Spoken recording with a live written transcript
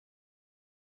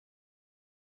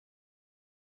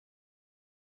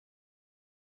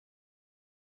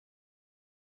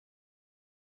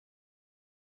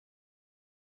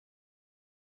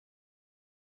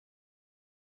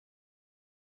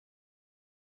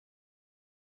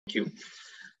you.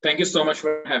 Thank you so much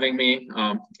for having me.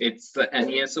 It's the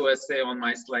NES-OSA on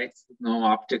my slides, no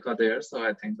Optica there. So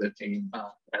I think the team,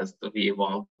 as we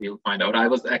evolve, we'll find out. I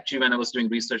was actually, when I was doing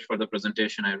research for the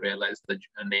presentation, I realized the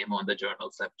name on the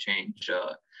journals have changed.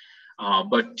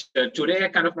 But today I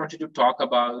kind of wanted to talk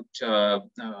about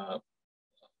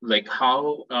like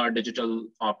how digital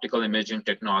optical imaging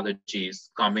technology is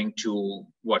coming to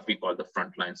what we call the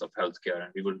front lines of healthcare,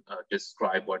 and we will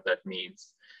describe what that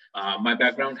means. My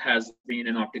background has been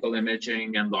in optical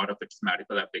imaging and a lot of its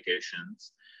medical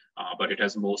applications, but it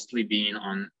has mostly been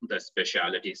on the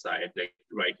specialty side. Like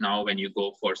right now, when you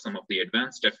go for some of the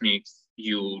advanced techniques,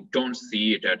 you don't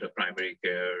see it at a primary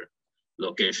care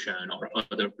location or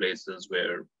other places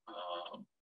where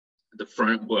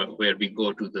where we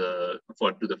go to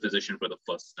the physician for the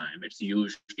first time. It's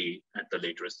usually at the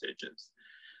later stages.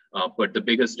 But the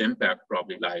biggest impact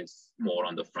probably lies more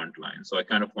on the front line. So I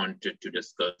kind of wanted to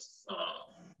discuss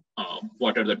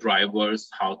what are the drivers,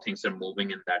 how things are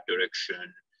moving in that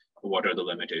direction, what are the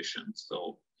limitations.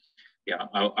 So yeah,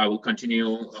 I will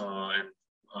continue. And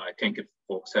I think if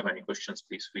folks have any questions,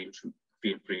 please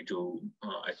feel free to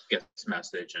get this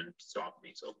message and stop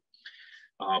me. So,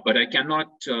 but I cannot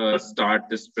start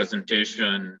this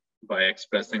presentation by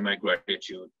expressing my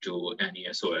gratitude to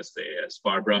NES-OSA. As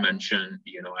Barbara mentioned,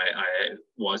 you know, I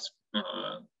was,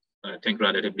 I think,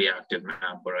 relatively active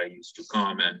member. I used to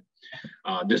come,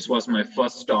 and this was my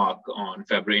first talk on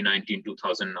February 19,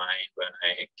 2009, when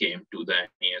I came to the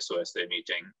NES-OSA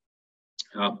meeting.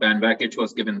 Ben Vakich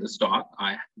was given this talk.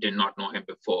 I did not know him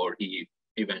before. He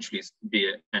eventually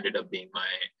ended up being my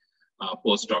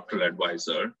postdoctoral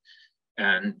advisor.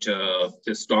 And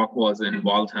this talk was in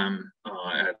Waltham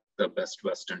at the Best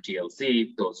Western TLC.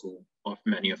 Those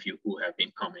many of you who have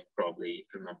been coming probably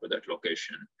remember that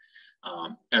location.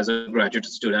 As a graduate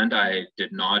student, I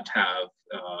did not have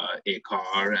a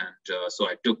car, and so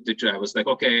I took I was like,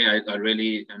 okay, I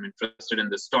really am interested in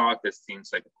this talk. This seems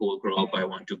like a cool group. I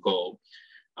want to go.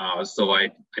 So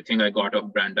I think I got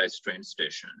off Brandeis train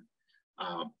station.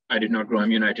 I did not grow in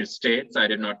the United States. I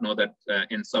did not know that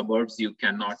in suburbs, you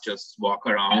cannot just walk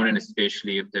around, and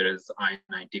especially if there is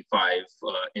I-95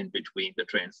 in between the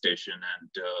train station and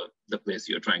the place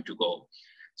you're trying to go.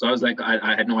 So I was like,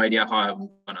 I had no idea how I'm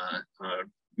gonna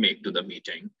make to the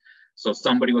meeting. So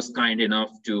somebody was kind enough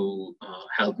to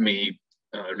help me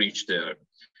reach there.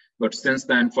 But since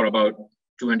then, for about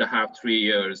 2.5, 3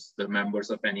 years, the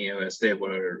members of NES-OSA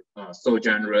were so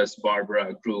generous.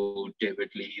 Barbara Grew,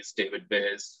 David Lees, David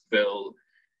Bays, Phil,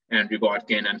 Andrew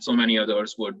Botkin, and so many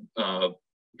others would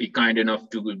be kind enough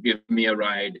to give me a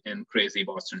ride in crazy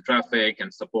Boston traffic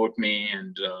and support me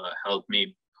and help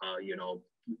me, you know,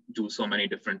 do so many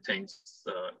different things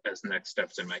as next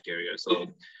steps in my career. So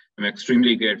I'm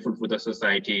extremely grateful for the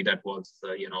society. That was,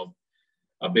 you know,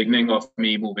 a beginning of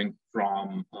me moving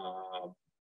from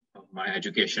my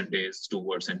education days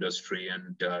towards industry,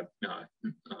 and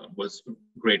was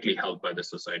greatly helped by the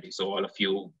society. So all of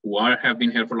you who have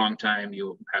been here for a long time,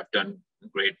 you have done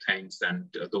great things, and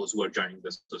those who are joining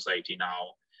the society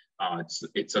now,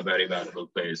 it's a very valuable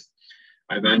place.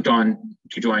 I went on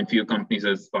to join a few companies,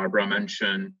 as Barbara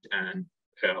mentioned, and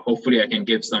hopefully I can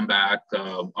give some back.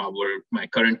 My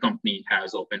current company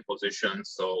has open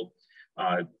positions, so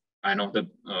I know that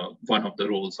one of the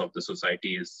roles of the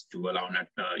society is to allow,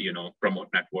 you know, promote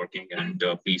networking, and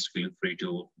please feel free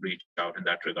to reach out in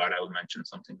that regard. I will mention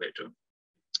something later.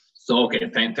 So, okay,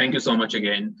 thank you so much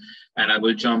again. And I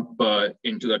will jump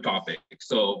into the topic.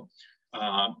 So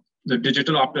the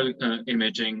digital optical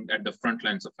imaging at the front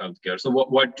lines of healthcare. So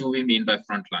what do we mean by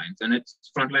front lines? And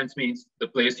front lines means the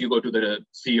place you go to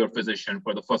see your physician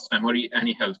for the first time, or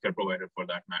any healthcare provider for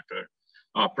that matter.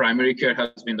 Primary care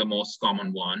has been the most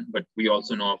common one, but we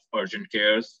also know of urgent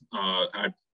cares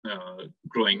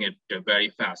growing at a very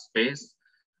fast pace.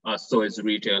 So is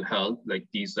retail health, like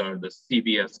these are the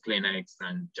CVS clinics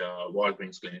and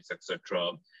Walgreens clinics,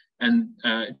 etc. And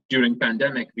during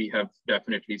pandemic, we have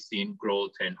definitely seen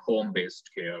growth in home-based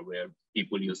care, where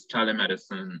people use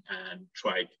telemedicine and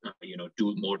try, you know,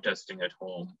 do more testing at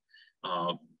home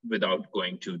without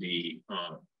going to the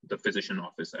physician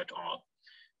office at all.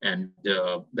 And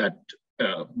that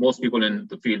most people in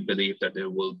the field believe that there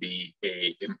will be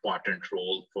an important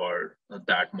role for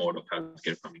that mode of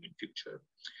healthcare coming in future.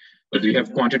 But we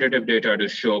have quantitative data to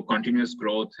show continuous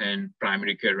growth in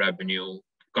primary care revenue,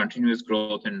 continuous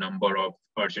growth in number of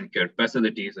urgent care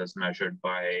facilities as measured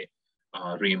by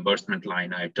reimbursement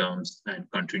line items, and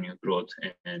continued growth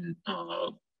in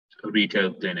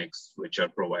retail clinics, which are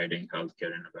providing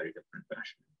healthcare in a very different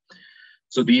fashion.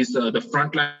 So these, the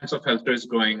front lines of healthcare is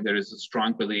growing. There is a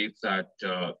strong belief that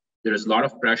There is a lot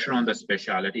of pressure on the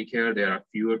specialty care. There are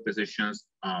fewer physicians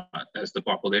as the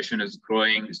population is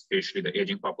growing, especially the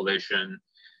aging population.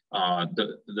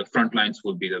 The front lines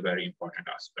will be the very important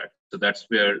aspect. So that's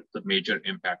where the major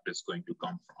impact is going to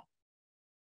come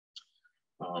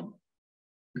from.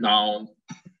 Now,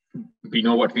 we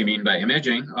know what we mean by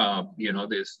imaging.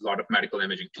 There's a lot of medical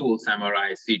imaging tools,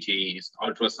 MRI, CTs,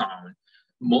 ultrasound.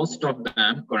 Most of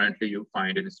them currently you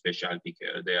find in specialty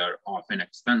care. They are often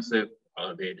expensive.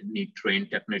 They need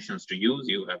trained technicians to use.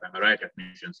 You have MRI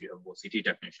technicians, you have OCT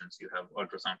technicians, you have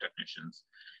ultrasound technicians.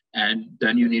 And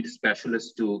then you need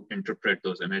specialists to interpret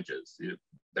those images.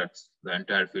 That's the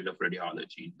entire field of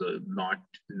radiology.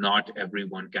 Not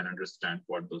everyone can understand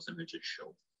what those images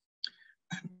show.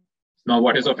 Now,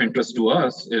 what is of interest to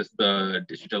us is the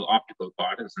digital optical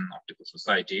part as an optical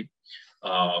society.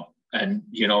 And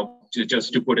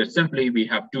just to put it simply, we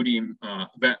have 2D,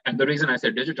 and the reason I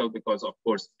said digital, because of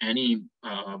course, any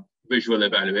visual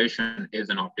evaluation is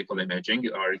an optical imaging.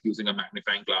 You are using a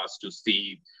magnifying glass to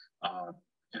see,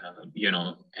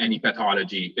 any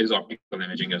pathology is optical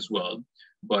imaging as well.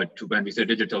 But when we say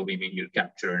digital, we mean you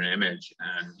capture an image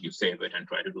and you save it and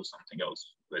try to do something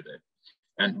else with it.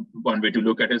 And one way to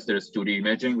look at it is there's 2D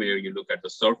imaging where you look at the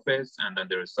surface, and then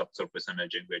there is subsurface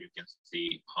imaging where you can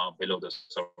see below the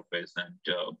surface and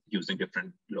using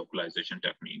different localization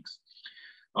techniques.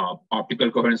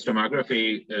 Optical coherence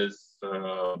tomography is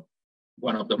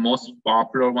one of the most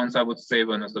popular ones, I would say,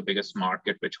 one of the biggest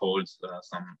market, which holds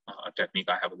some technique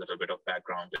I have a little bit of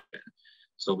background in.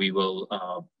 So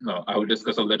I will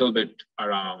discuss a little bit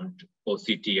around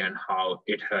OCT and how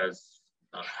it has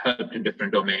helped in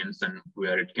different domains and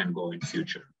where it can go in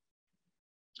future.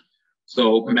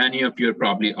 So many of you are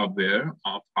probably aware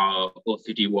of how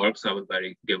OCT works. I will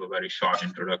give a very short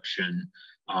introduction.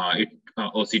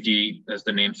 OCT, as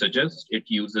the name suggests, it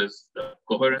uses the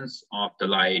coherence of the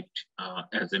light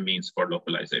as a means for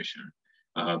localization.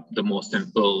 The most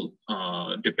simple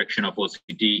depiction of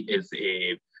OCT is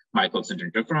a Michelson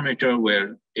interferometer,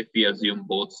 where if we assume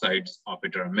both sides of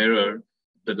it are a mirror,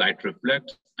 the light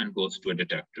reflects and goes to a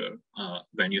detector.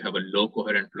 When you have a low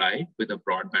coherent light with a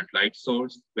broadband light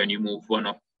source, when you move one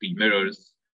of the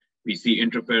mirrors, we see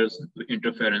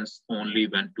interference only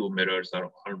when two mirrors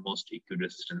are almost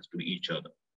equidistant to each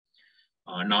other.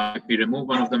 Now, if we remove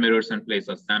one of the mirrors and place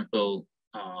a sample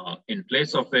in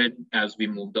place of it, as we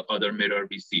move the other mirror,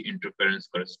 we see interference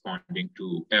corresponding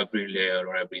to every layer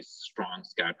or every strong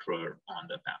scatterer on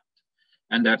the path.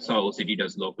 And that's how OCT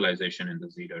does localization in the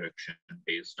Z direction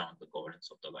based on the coherence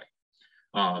of the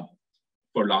light.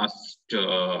 For last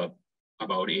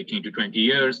about 18 to 20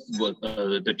 years,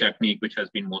 the technique which has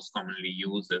been most commonly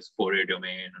used is Fourier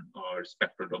domain or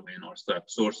spectral domain or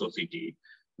source OCT,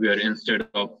 where instead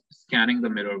of scanning the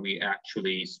mirror, we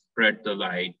actually spread the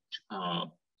light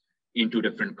into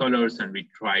different colors and we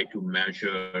try to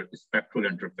measure spectral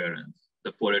interference,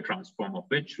 the Fourier transform of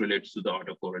which relates to the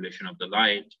autocorrelation of the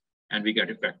light, and we get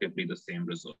effectively the same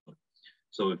result.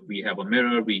 So if we have a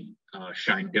mirror, we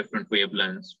shine different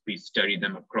wavelengths, we study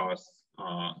them across,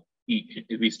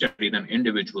 we study them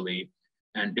individually,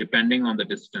 and depending on the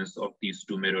distance of these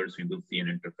two mirrors, we will see an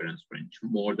interference fringe.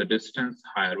 More the distance,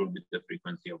 higher will be the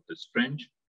frequency of this fringe,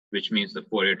 which means the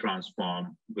Fourier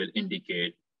transform will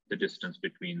indicate the distance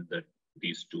between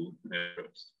these two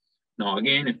mirrors. Now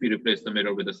again, if we replace the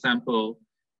mirror with a sample,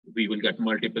 we will get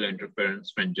multiple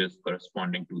interference fringes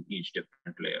corresponding to each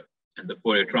different layer. And the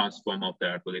Fourier transform of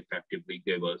that will effectively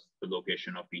give us the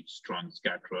location of each strong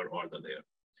scatterer or the layer.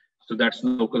 So that's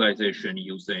localization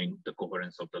using the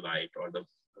coherence of the light or the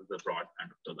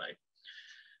broadband of the light.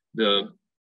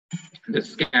 The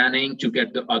scanning to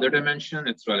get the other dimension,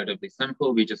 it's relatively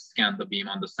simple. We just scan the beam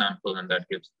on the sample and that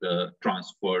gives the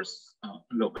transverse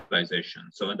localization.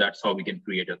 So that's how we can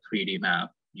create a 3D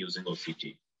map using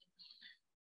OCT.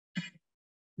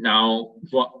 Now,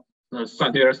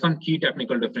 so there are some key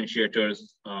technical differentiators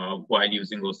while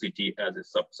using OCT as a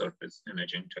subsurface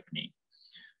imaging technique.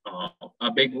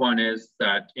 A big one is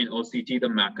that in OCT, the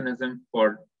mechanism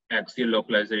for axial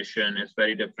localization is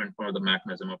very different from the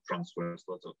mechanism of transverse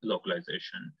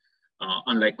localization.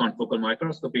 Unlike confocal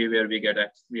microscopy, where we get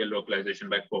axial localization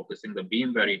by focusing the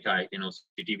beam very tight, in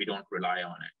OCT, we don't rely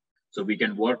on it. So we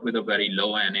can work with a very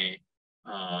low NA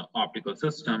optical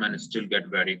system and still get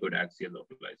very good axial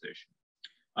localization.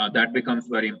 That becomes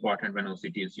very important when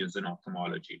OCT is used in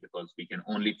ophthalmology, because we can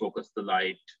only focus the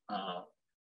light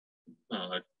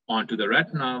onto the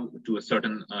retina to a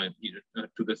certain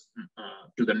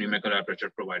to the numerical aperture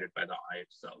provided by the eye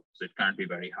itself. So it can't be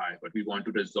very high, but we want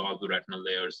to resolve the retinal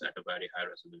layers at a very high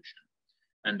resolution,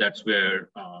 and that's where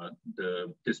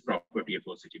this property of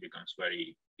OCT becomes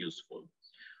very useful.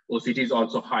 OCT is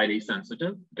also highly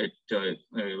sensitive.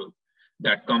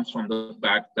 That comes from the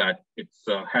fact that it's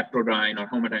a heterodyne or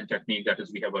homodyne technique. That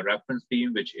is, we have a reference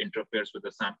beam which interferes with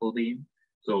the sample beam.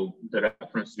 So the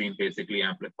reference beam basically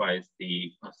amplifies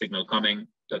the signal coming.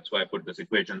 That's why I put this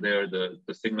equation there. The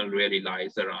signal really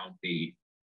lies around the,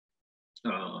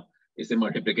 is a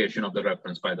multiplication of the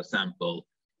reference by the sample.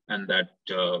 And that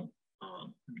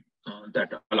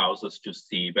allows us to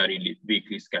see very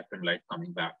weakly scattering light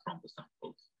coming back from the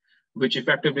samples, which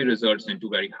effectively results into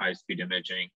very high-speed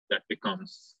imaging that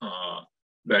becomes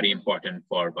very important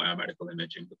for biomedical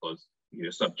imaging because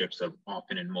your subjects are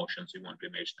often in motion, so you want to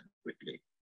image them quickly.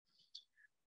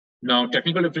 Now,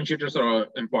 technical differentiators are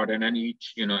important, and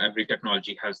every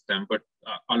technology has them, but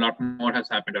a lot more has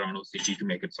happened around OCT to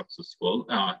make it successful.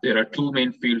 There are two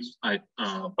main fields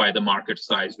by the market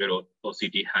size where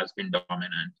OCT has been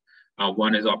dominant.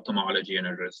 One is ophthalmology and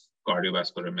another is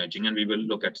cardiovascular imaging, and we will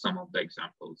look at some of the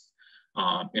examples.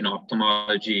 In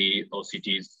ophthalmology,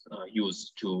 OCT is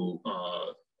used to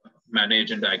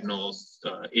manage and diagnose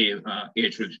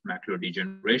age-related macular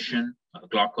degeneration,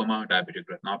 glaucoma, diabetic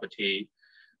retinopathy.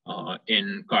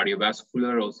 In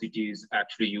cardiovascular, OCT is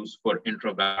actually used for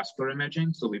intravascular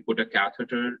imaging. So we put a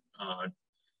catheter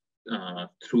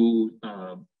through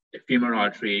a femoral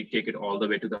artery, take it all the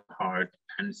way to the heart,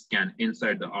 and scan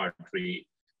inside the artery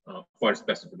for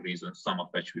specific reasons, some of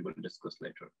which we will discuss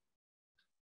later.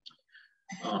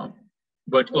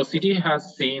 But OCT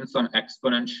has seen some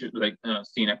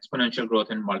exponential growth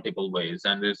in multiple ways,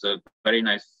 and there's a very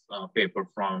nice paper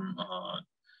from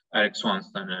Eric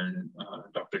Swanson and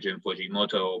Dr. Jim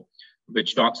Fujimoto,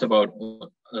 which talks about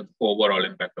the overall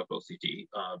impact of OCT.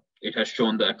 It has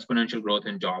shown the exponential growth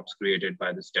in jobs created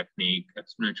by this technique,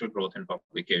 exponential growth in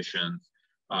publications,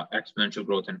 exponential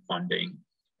growth in funding.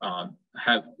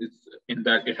 In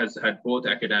that it has had both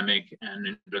academic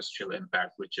and industrial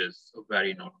impact, which is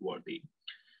very noteworthy.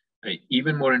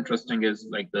 Even more interesting is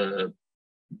like the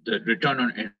return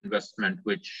on investment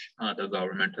which the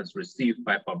government has received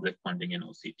by public funding in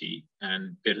OCT.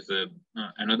 And there is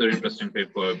another interesting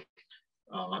paper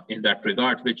in that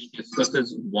regard, which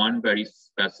discusses one very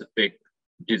specific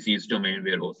disease domain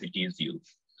where OCT is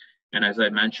used. And as I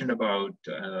mentioned about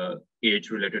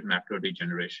age-related macular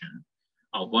degeneration,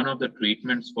 one of the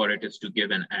treatments for it is to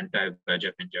give an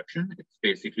anti-VEGF injection. It's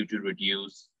basically to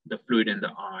reduce the fluid in the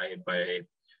eye by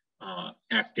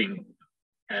acting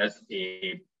as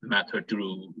a method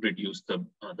to reduce the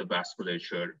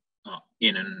vasculature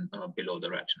in and below the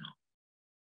retina.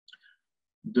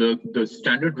 The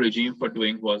standard regime for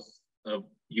doing was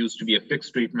used to be a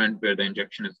fixed treatment where the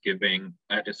injection is given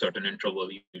at a certain interval,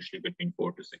 usually between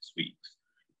 4 to 6 weeks.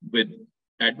 With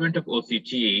advent of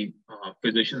OCT,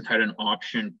 physicians had an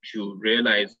option to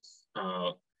realize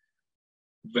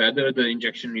whether the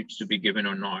injection needs to be given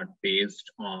or not based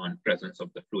on presence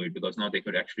of the fluid, because now they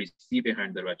could actually see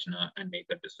behind the retina and make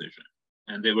a decision.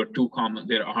 And there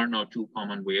are now two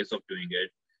common ways of doing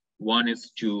it. One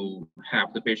is to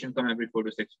have the patient come every 4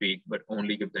 to 6 weeks, but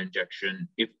only give the injection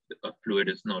if a fluid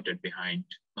is noted behind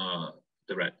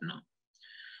the retina.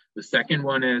 The second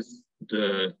one is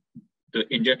the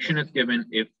injection is given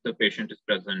if the patient is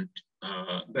present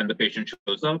when the patient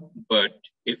shows up, but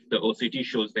if the OCT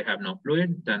shows they have no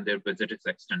fluid, then their visit is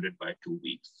extended by 2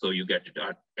 weeks. So you get it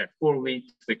at 4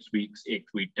 weeks, 6 weeks, 8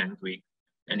 weeks, 10 weeks,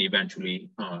 and eventually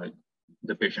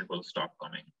the patient will stop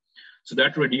coming. So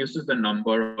that reduces the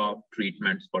number of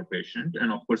treatments per patient.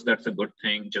 And of course, that's a good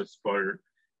thing just for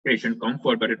patient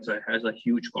comfort, but it has a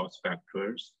huge cost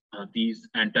factors. These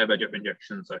anti-VEGF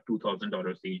injections are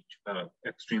 $2,000 each,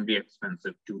 extremely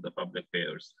expensive to the public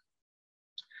payers.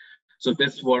 So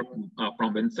this work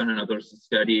from Vincent and others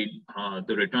studied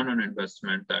the return on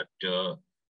investment that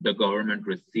the government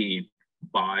received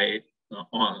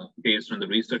based on the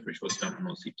research which was done on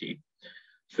OCT.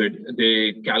 So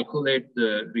they calculate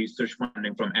the research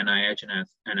funding from NIH and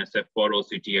NSF for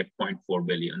OCT at 0.4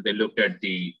 billion. They looked at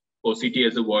the OCT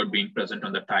as a word being present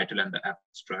on the title and the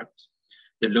abstract.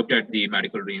 They looked at the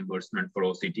medical reimbursement for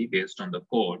OCT based on the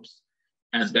codes.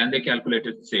 And then they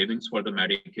calculated savings for the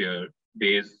Medicare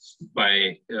based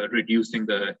by reducing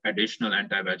the additional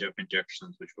anti-VEGF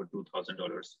injections, which were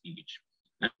 $2,000 each.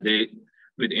 And they,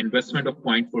 with investment of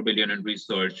 0.4 billion in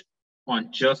research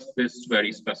on just this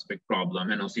very specific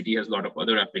problem, and OCT has a lot of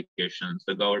other applications,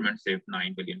 the government saved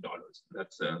 $9 billion.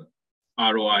 That's a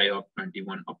ROI of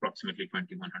approximately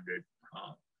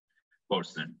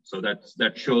 2,100%. So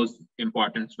that shows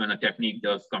importance when a technique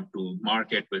does come to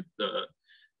market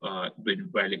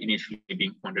while initially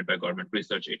being funded by government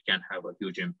research, it can have a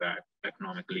huge impact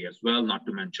economically as well, not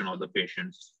to mention all the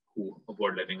patients who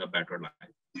were living a better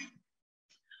life.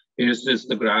 Here's just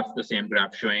the graph, the same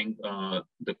graph showing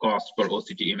the cost for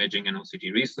OCT imaging and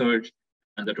OCT research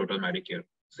and the total Medicare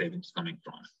savings coming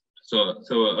from it.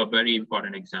 So a very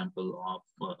important example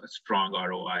of a strong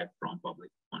ROI from public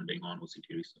funding on OCT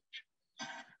research.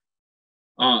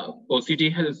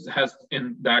 OCT has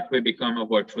in that way become a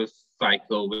virtuous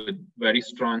cycle with very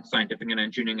strong scientific and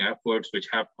engineering efforts, which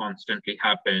have constantly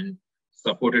happened,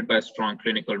 supported by strong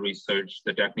clinical research.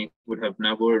 The technique would have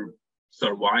never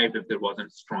survived if there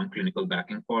wasn't strong clinical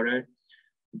backing for it.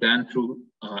 Then through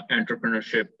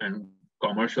entrepreneurship and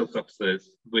commercial success,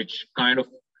 which kind of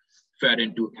fed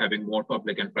into having more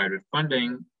public and private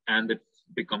funding, and it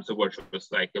becomes a virtuous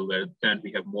cycle where then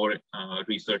we have more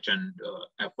research and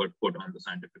effort put on the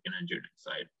scientific and engineering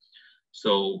side.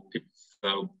 So it's,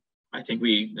 I think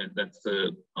that's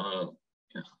a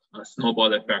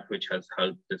snowball effect which has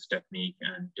helped this technique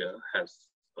and has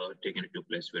taken it to a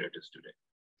place where it is today.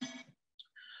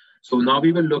 So now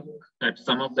we will look at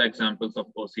some of the examples of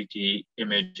OCT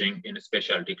imaging in a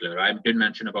specialty care. I did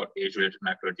mention about age-related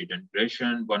macular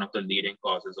degeneration, one of the leading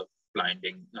causes of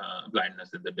blindness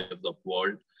in the developed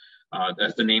world.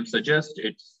 As the name suggests,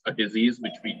 it's a disease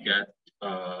which we get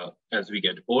as we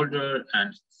get older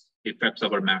and affects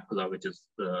our macula, which is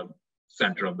the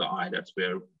center of the eye. That's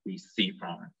where we see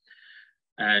from.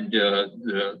 And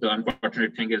the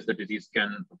unfortunate thing is the disease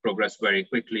can progress very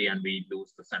quickly and we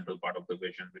lose the central part of the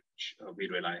vision, which we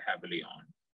rely heavily on.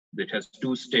 It has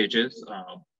two stages,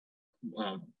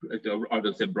 or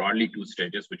they'll say broadly two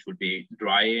stages, which would be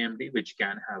dry AMD, which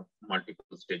can have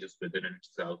multiple stages within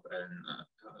itself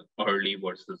and early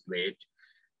versus late.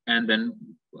 And then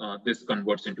this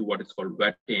converts into what is called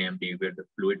wet AMD, where the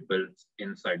fluid builds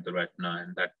inside the retina,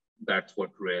 and that's what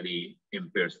really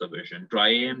impairs the vision. Dry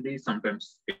AMD,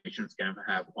 sometimes patients can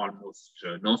have almost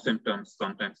no symptoms.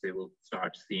 Sometimes they will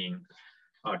start seeing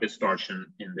distortion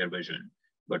in their vision.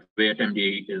 But wet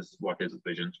AMD is what is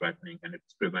vision threatening, and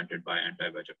it's prevented by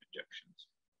anti-VEGF injections.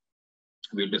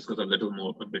 We'll discuss a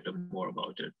bit more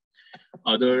about it.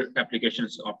 Other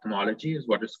applications of ophthalmology is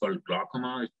what is called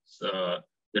glaucoma. It's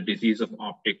the disease of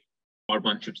optic, or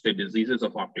one should say diseases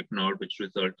of optic nerve, which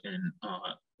result in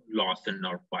loss in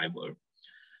nerve fiber.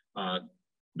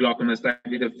 Glaucoma is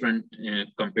slightly different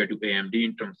compared to AMD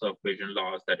in terms of vision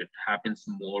loss, that it happens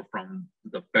more from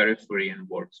the periphery and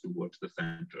works towards the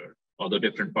center. Although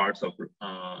different parts of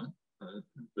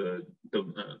the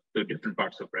different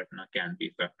parts of retina can be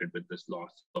affected with this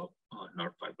loss of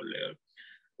nerve fiber layer.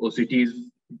 OCTs,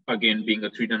 again, being a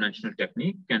three-dimensional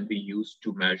technique, can be used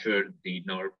to measure the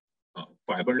nerve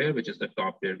fiber layer, which is the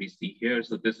top layer we see here.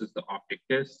 So this is the optic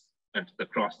disc. At the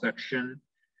cross-section,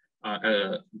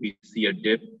 we see a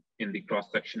dip in the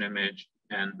cross-section image,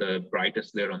 and the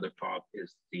brightest layer on the top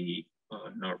is the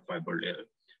nerve fiber layer.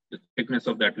 The thickness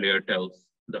of that layer tells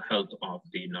the health of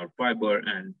the nerve fiber,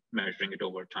 and measuring it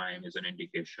over time is an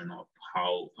indication of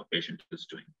how a patient is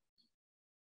doing.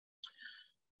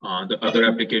 The other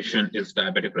application is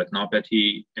diabetic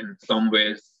retinopathy. In some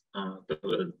ways,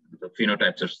 the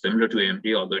phenotypes are similar to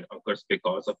AMD, although it occurs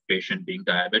because of patient being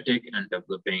diabetic and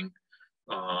developing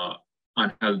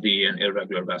unhealthy and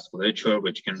irregular vasculature,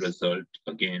 which can result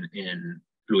again in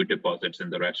fluid deposits in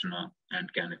the retina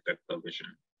and can affect the vision.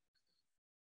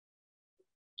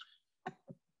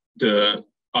 The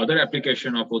other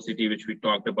application of OCT, which we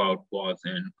talked about, was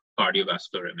in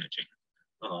cardiovascular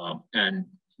imaging. And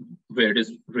where it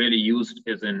is really used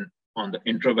is on the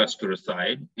intravascular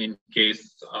side, in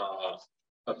case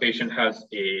a patient has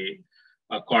a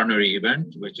coronary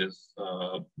event, which is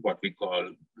what we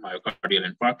call myocardial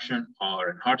infarction or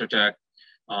a heart attack.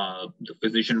 The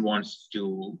physician wants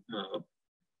to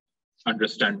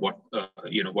understand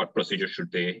what procedure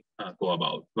should they go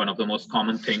about. One of the most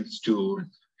common things to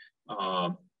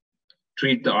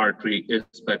treat the artery is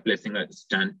by placing a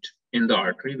stent in the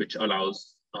artery, which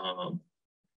allows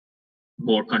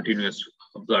more continuous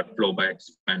blood flow by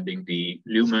expanding the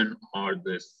lumen or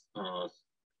the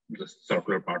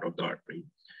circular part of the artery.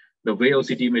 The way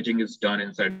OCT imaging is done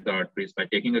inside the artery is by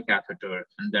taking a catheter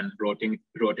and then rotating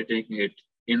it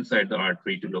inside the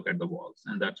artery to look at the walls.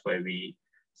 And that's why we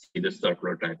see this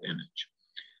circular type image.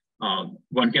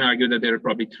 One can argue that there are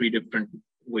probably three different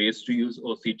ways to use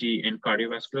OCT in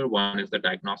cardiovascular. One is the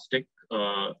diagnostic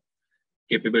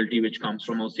capability, which comes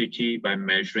from OCT by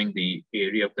measuring the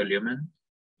area of the lumen,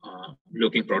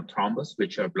 looking for thrombus,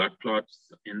 which are blood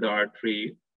clots in the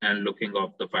artery, and looking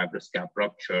of the fibrous cap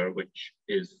rupture, which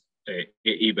is an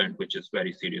event which is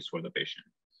very serious for the patient.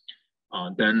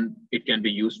 Then it can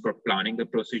be used for planning the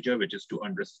procedure, which is to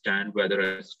understand whether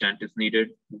a stent is needed,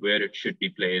 where it should be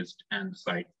placed, and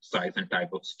the size and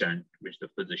type of stent which the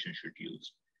physician should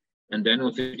use. And then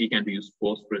OCT can be used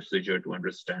post-procedure to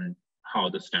understand how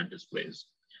the stent is placed.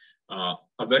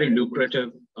 A very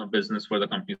lucrative business for the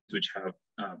companies which have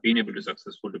been able to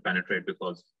successfully penetrate,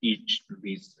 because each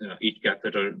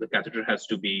catheter, the catheter has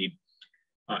to be,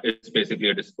 it's basically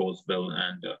a disposable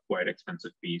and quite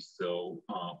expensive piece. So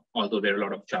although there are a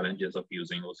lot of challenges of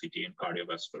using OCT in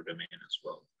cardiovascular domain as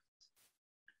well.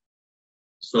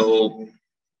 So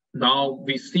now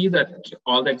we see that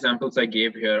all the examples I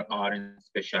gave here are in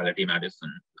specialty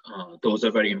medicine. Those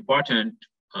are very important,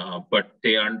 but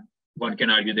they are, one can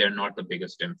argue they are not the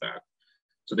biggest impact.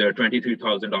 So there are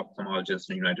 23,000 ophthalmologists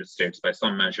in the United States. By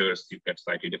some measures, you get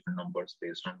slightly different numbers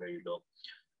based on where you look.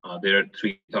 There are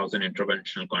 3,000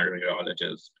 interventional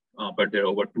cardiologists, but there are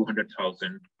over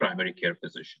 200,000 primary care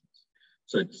physicians.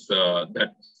 So it's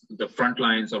that the front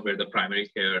lines of where the primary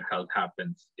care health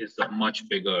happens is a much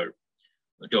bigger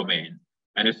domain.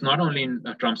 And it's not only in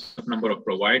terms of number of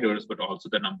providers, but also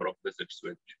the number of visits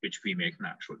which we make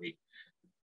naturally.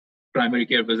 Primary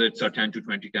care visits are 10 to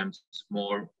 20 times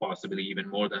more, possibly even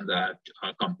more than that,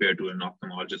 compared to an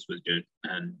ophthalmologist visit.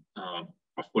 And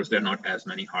of course, there are not as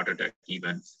many heart attack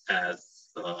events as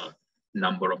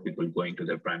number of people going to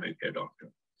their primary care doctor.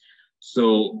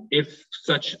 So if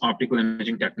such optical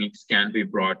imaging techniques can be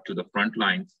brought to the front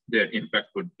lines, their impact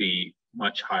would be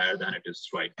much higher than it is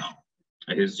right now.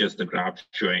 It is just a graph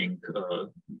showing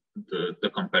the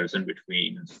comparison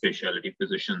between specialty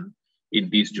physicians in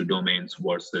these two domains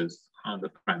versus on the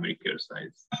primary care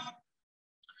side.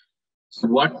 So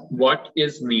what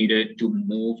is needed to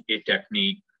move a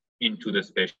technique into the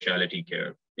specialty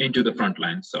care, into the front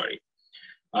line, sorry.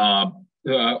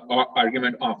 The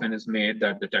argument often is made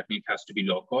that the technique has to be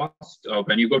low cost.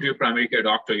 When you go to your primary care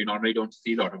doctor, you normally don't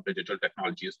see a lot of digital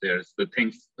technologies.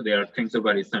 Things are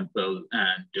very simple,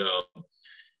 and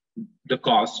the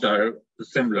costs are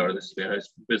similar. This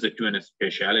visit to a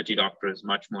specialty doctor is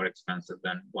much more expensive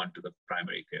than one to the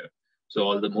primary care.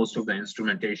 So most of the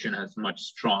instrumentation has much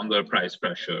stronger price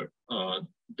pressure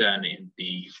than in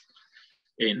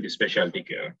the specialty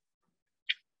care.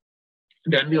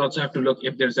 Then we also have to look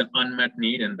if there's an unmet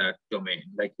need in that domain.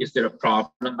 Like, is there a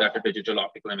problem that a digital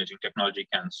optical imaging technology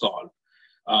can solve?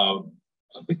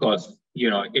 Because,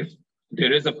 if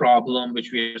there is a problem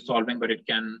which we are solving, but it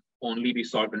can only be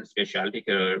solved in specialty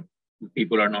care,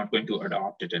 people are not going to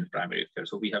adopt it in primary care.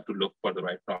 So we have to look for the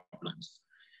right problems.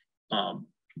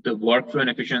 The workflow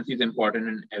and efficiency is important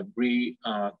in every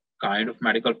kind of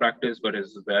medical practice, but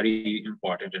is very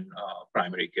important in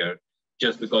primary care,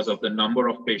 just because of the number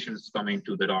of patients coming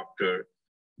to the doctor.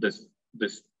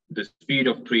 The speed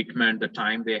of treatment, the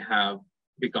time they have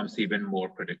becomes even more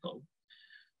critical.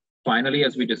 Finally,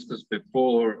 as we discussed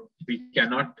before, we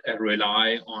cannot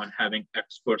rely on having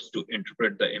experts to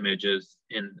interpret the images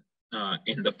in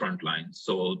the front line.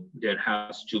 So there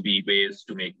has to be ways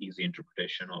to make easy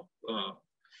interpretation of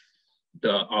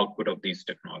the output of these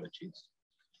technologies.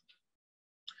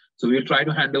 So we'll try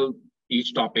to handle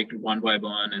each topic one by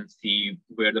one and see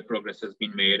where the progress has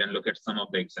been made and look at some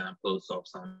of the examples of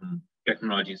some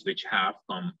technologies which have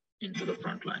come into the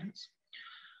front lines.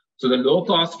 So the low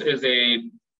cost is a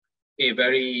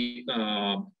very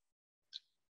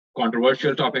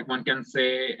controversial topic, one can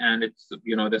say, and it's,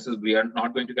 we are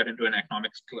not going to get into an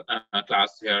economics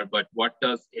class here, but what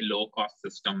does a low cost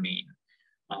system mean?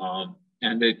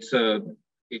 And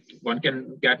one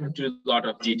can get into a lot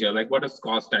of detail, like what does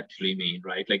cost actually mean,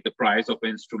 right? Like the price of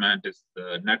instrument is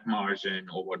the net margin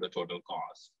over the total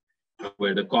cost,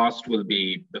 where the cost will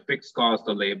be the fixed cost,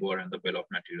 the labor, and the bill of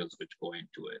materials which go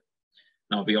into it.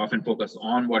 Now, we often focus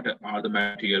on what are the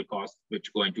material costs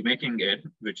which go into making it,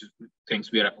 which is things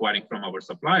we are acquiring from our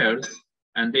suppliers.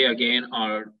 And they, again,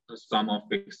 are the sum of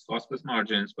fixed cost plus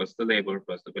margins plus the labor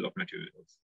plus the bill of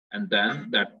materials. And then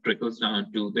that trickles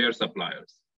down to their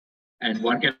suppliers. And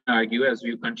one can argue, as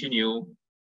we continue,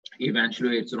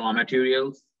 eventually it's raw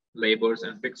materials, labors,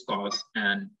 and fixed costs.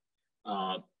 And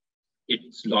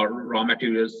its raw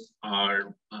materials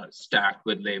are stacked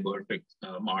with labor, fixed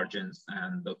margins,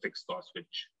 and the fixed costs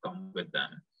which come with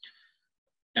them.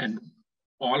 And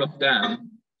all of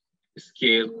them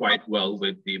scale quite well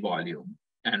with the volume.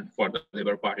 And for the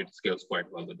labor part, it scales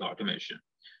quite well with the automation.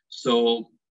 So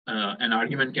an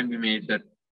argument can be made that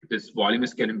this volume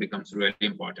scaling becomes really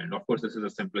important. Of course, this is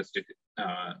a simplistic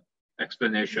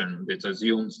explanation, which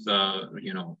assumes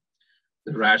the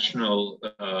rational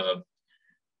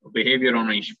behavior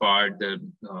on each part.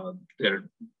 It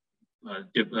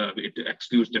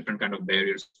excludes different kind of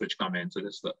barriers which come in. So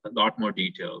there's a lot more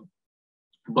detail.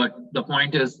 But the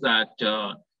point is that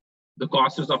the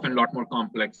cost is often a lot more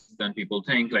complex than people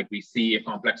think. Like, we see a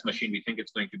complex machine, we think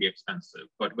it's going to be expensive.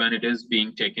 But when it is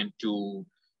being taken to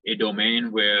a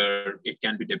domain where it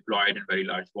can be deployed in very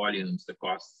large volumes, the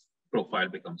cost profile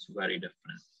becomes very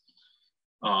different.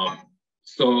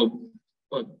 So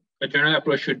a general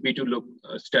approach should be to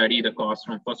study the cost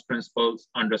from first principles,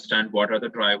 understand what are the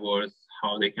drivers,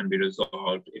 how they can be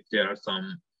resolved, if there are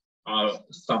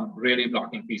some really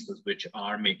blocking pieces which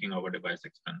are making our device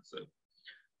expensive.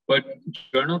 But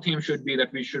journal theme should be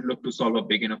that we should look to solve a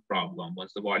big enough problem.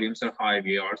 Once the volumes are high,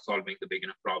 we are solving the big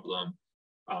enough problem.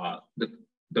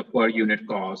 The per unit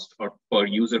cost or per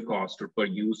user cost or per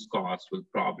use cost will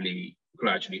probably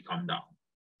gradually come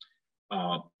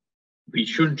down. We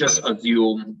shouldn't just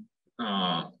assume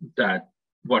that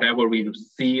whatever we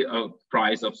see a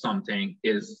price of something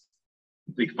is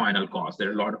the final cost. There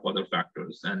are a lot of other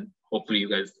factors, and hopefully you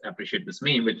guys appreciate this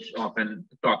meme, which often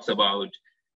talks about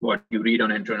what you read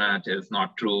on internet is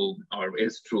not true or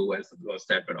is true, as was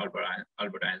said by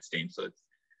Albert Einstein. So it's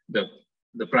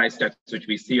the price tags which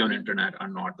we see on internet are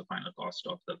not the final cost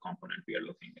of the component we are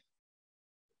looking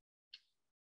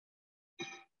at.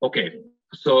 Okay,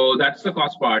 so that's the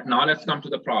cost part. Now let's come to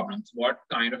the problems. What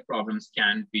kind of problems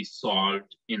can be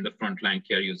solved in the frontline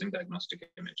care using diagnostic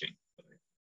imaging?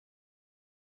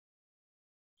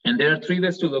 And there are three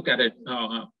ways to look at it.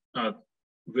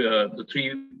 The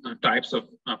three types of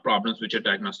problems which a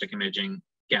diagnostic imaging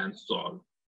can solve.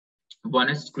 One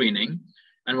is screening.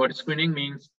 And what screening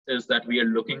means is that we are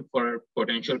looking for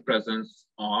potential presence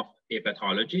of a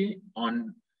pathology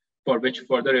for which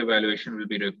further evaluation will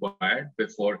be required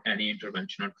before any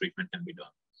intervention or treatment can be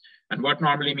done. And what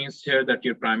normally means here that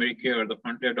your primary care or the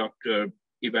frontline doctor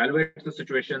evaluates the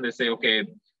situation. They say, okay,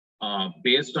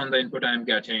 based on the input I'm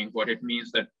getting, what it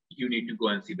means that you need to go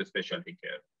and see the specialty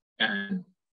care.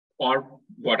 Or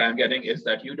what I'm getting is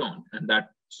that you don't. And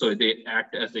so they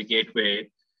act as a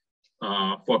gateway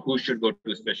for who should go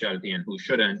to specialty and who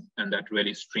shouldn't, and that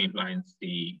really streamlines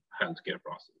the healthcare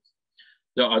process.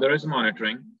 The other is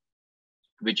monitoring,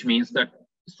 which means that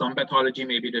some pathology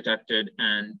may be detected,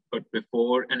 but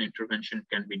before an intervention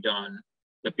can be done,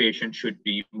 the patient should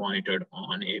be monitored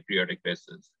on a periodic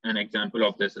basis. An example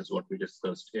of this is what we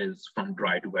discussed is from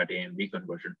dry to wet AMD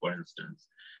conversion, for instance.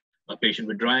 A patient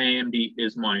with dry AMD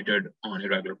is monitored on a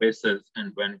regular basis,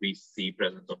 and when we see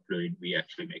presence of fluid, we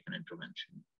actually make an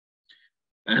intervention.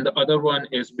 And the other one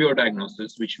is pure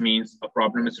diagnosis, which means a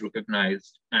problem is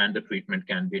recognized and the treatment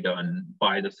can be done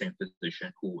by the same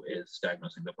physician who is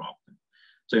diagnosing the problem.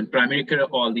 So in primary care,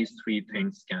 all these three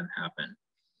things can happen.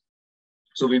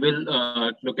 So we will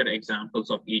look at examples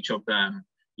of each of them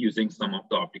using some of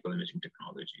the optical imaging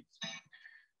technologies.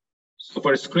 So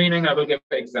for screening, I will give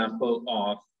an example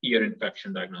of ear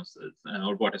infection diagnosis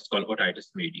or what is called otitis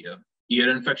media. Ear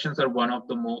infections are one of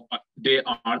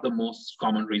the most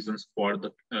common reasons for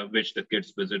which the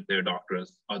kids visit their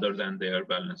doctors other than their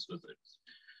wellness visits.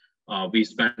 We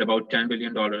spend about $10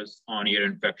 billion on ear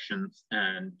infections,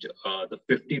 and the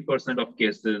 50% of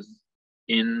cases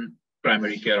in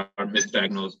primary care are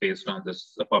misdiagnosed based on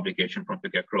this publication from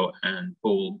Picacro and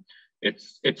Poole.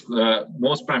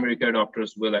 Most primary care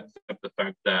doctors will accept the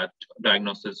fact that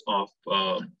diagnosis of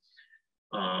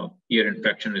ear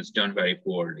infection is done very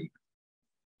poorly.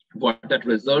 What that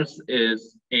results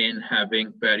is in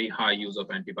having very high use of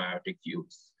antibiotic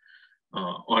use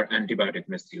or antibiotic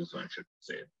misuse, one should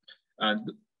say.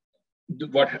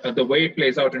 The way it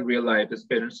plays out in real life is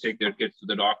parents take their kids to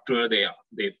the doctor. They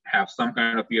have some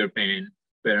kind of ear pain.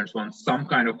 Parents want some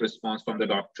kind of response from the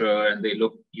doctor, and they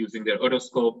look using their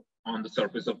otoscope on the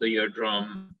surface of the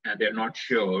eardrum, and they're not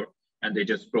sure, and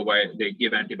they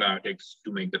give antibiotics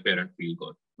to make the parent feel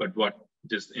good. But what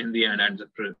this in the end ends up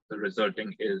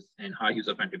resulting is in high use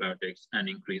of antibiotics and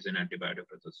increase in antibiotic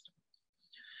resistance.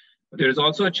 There is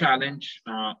also a challenge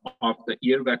of the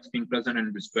earwax being present,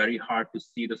 and it's very hard to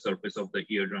see the surface of the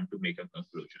eardrum to make a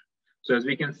conclusion. So as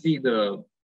we can see, the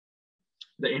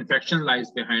infection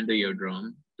lies behind the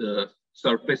eardrum. The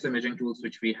surface imaging tools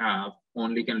which we have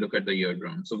only can look at the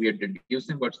eardrum. So we are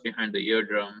deducing what's behind the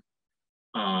eardrum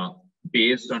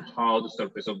based on how the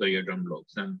surface of the eardrum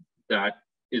looks. And that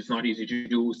is not easy to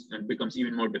do and becomes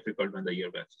even more difficult when the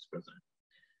earwax is present.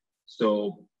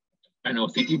 So an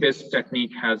OCT-based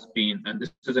technique has been, and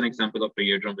this is an example of the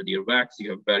eardrum with earwax.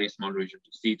 You have very small region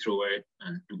to see through it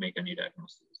and to make any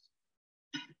diagnosis.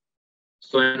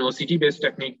 So an OCT-based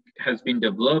technique has been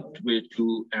developed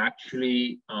to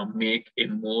actually make a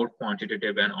more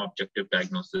quantitative and objective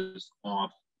diagnosis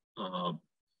of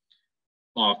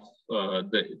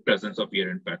the presence of ear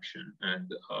infection.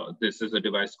 And this is a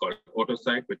device called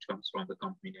Otosight, which comes from the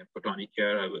company named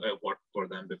Photonicare. I worked for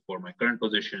them before my current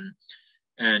position.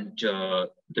 And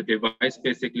the device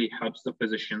basically helps the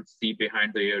physician see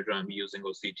behind the eardrum using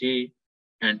OCT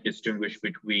and distinguish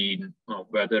between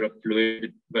whether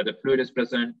fluid is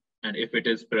present, and if it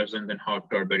is present, then how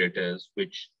turbid it is,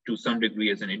 which to some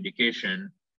degree is an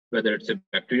indication whether it's a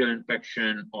bacterial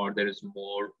infection or there is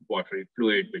more watery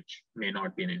fluid, which may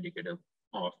not be an indicative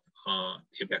of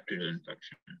a bacterial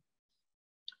infection.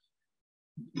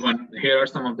 Here are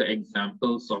some of the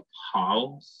examples of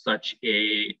how such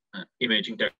a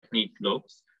imaging technique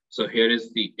looks. So here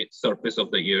is the surface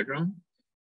of the eardrum.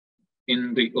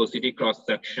 In the OCT cross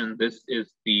section, this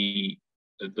is the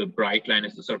bright line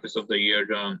is the surface of the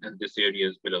eardrum, and this area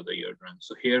is below the eardrum.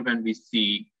 So here, when we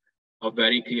see a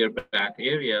very clear black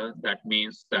area, that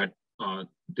means that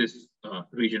this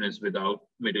region is without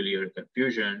middle ear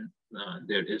effusion.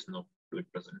 There is no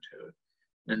fluid present here.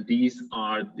 And these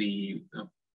are the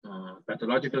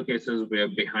pathological cases where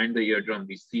behind the eardrum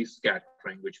we see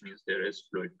scattering, which means there is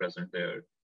fluid present there.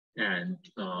 And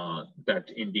that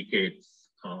indicates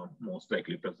most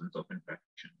likely presence of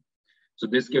infection. So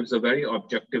this gives a very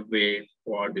objective way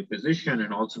for the physician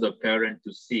and also the parent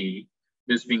to see.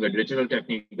 This being a digital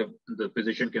technique, the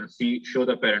physician can show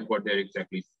the parent what they're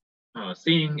exactly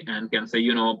seeing, and can say,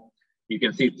 you know, you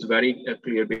can see it's very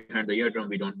clear behind the eardrum,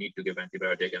 we don't need to give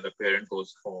antibiotic, and the parent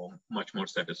goes home much more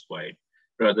satisfied,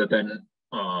 rather than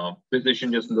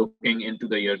physician just looking into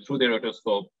the ear through their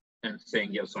otoscope and saying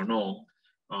yes or no,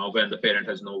 when the parent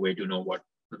has no way to know what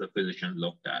the physician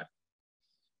looked at.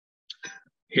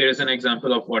 Here is an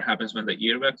example of what happens when the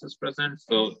earwax is present.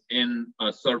 So in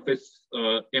a surface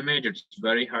image, it's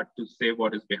very hard to say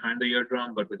what is behind the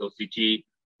eardrum, but with OCT,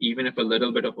 even if a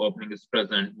little bit of opening is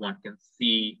present, one can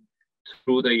see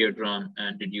through the eardrum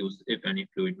and deduce if any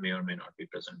fluid may or may not be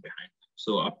present behind.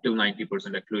 So up till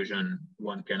 90% occlusion,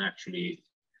 one can actually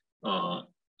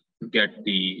get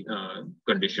the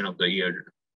condition of the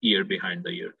ear behind the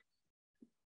ear.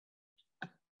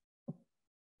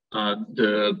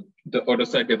 The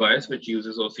Otosight device, which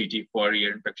uses OCT for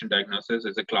ear infection diagnosis,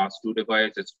 is a class 2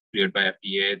 device. It's cleared by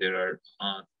FDA. There are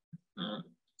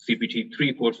CPT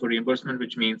 3 codes for reimbursement,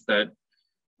 which means that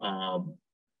the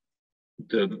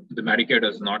Medicare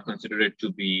does not consider it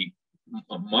to be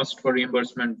a must for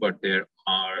reimbursement, but there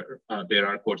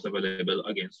are codes available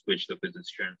against which the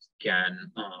physicians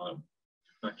can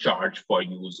charge for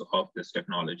use of this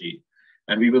technology.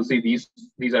 And we will see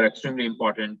these are extremely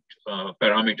important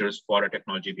parameters for a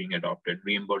technology being adopted.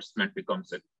 Reimbursement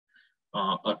becomes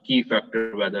a key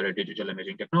factor, whether a digital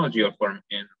imaging technology or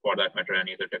for that matter,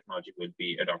 any other technology will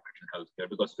be adopted in healthcare,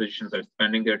 because physicians are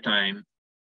spending their time,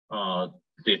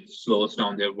 it slows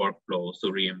down their workflow. So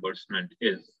reimbursement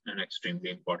is an extremely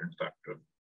important factor.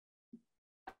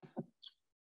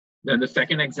 Then the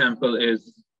second example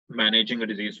is managing a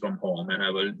disease from home. And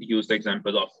I will use the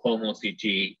example of home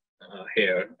OCT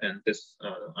here. And this,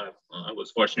 I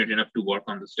was fortunate enough to work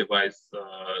on this device,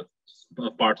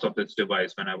 parts of this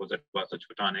device when I was at Wasatch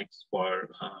Photonics for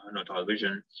Natal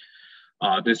Vision.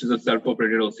 This is a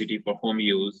self-operated OCT for home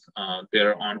use.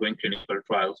 There are ongoing clinical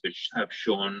trials which have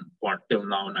shown for till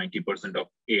now 90% of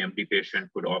AMD patients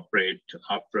could operate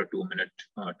after a 2-minute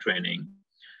training.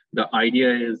 The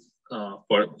idea is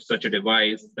for such a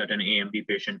device that an AMD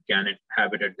patient can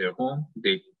have it at their home.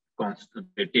 They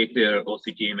take their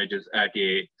OCT images at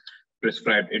a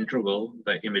prescribed interval.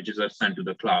 The images are sent to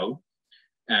the cloud,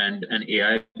 and an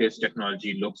AI-based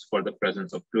technology looks for the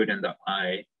presence of fluid in the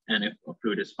eye. And if a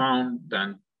fluid is found,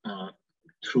 then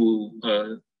through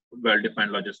a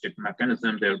well-defined logistic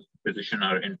mechanism, their physician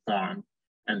are informed,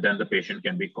 and then the patient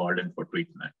can be called in for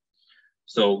treatment.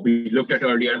 So we looked at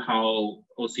earlier how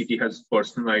OCT has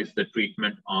personalized the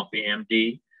treatment of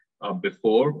AMD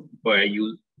before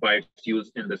by its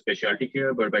use in the specialty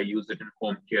care, but by use it in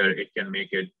home care, it can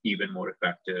make it even more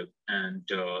effective. And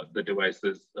the device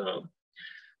is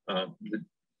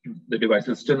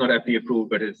still not FDA approved,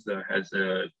 but has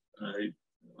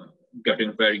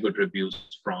gotten very good reviews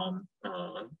from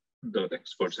the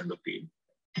experts in the field.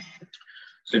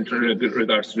 So in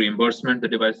regards to reimbursement, the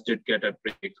device did get a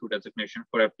breakthrough designation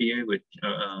for FDA,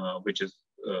 which is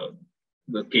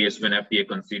the case when FDA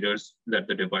considers that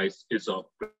the device is of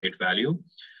great value.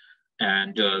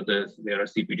 And there are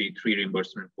CPT 3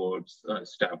 reimbursement codes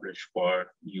established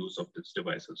for use of this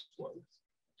device as well.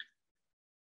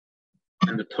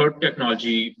 And the third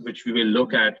technology which we will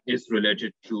look at is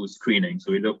related to screening.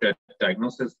 So we looked at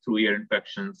diagnosis through ear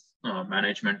infections,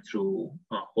 management through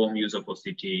home use of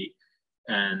OCT,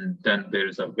 and then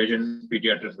there's a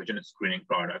pediatric vision screening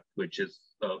product, which is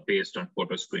based on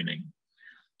photo screening.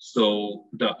 So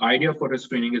the idea of photo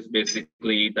screening is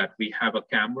basically that we have a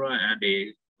camera and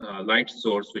a light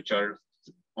source which are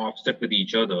offset with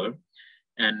each other.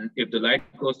 And if the light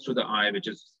goes through the eye, which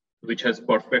is which has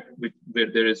perfect,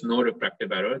 where there is no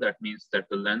refractive error. That means that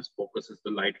the lens focuses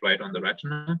the light right on the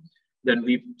retina. Then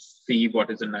we see what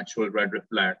is a natural red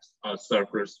reflex, a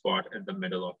circular spot in the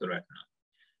middle of the retina.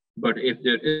 But if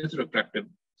there is refractive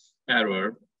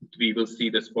error, we will see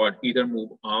the spot either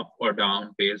move up or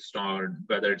down based on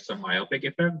whether it's a myopic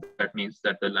effect. That means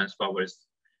that the lens power is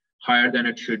higher than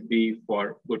it should be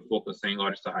for good focusing,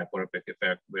 or it's a hyperopic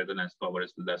effect where the lens power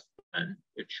is less than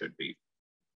it should be.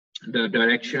 The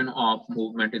direction of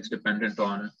movement is dependent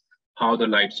on how the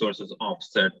light source is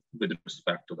offset with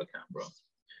respect to the camera.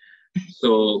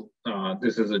 So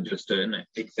this is just an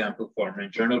example from a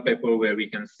journal paper where we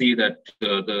can see that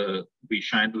we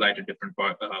shine the light at different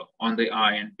on the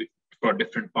eye, and for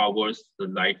different powers, the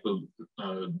light will,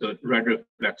 the red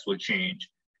reflex will change.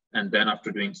 And then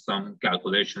after doing some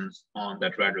calculations on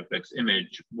that red reflex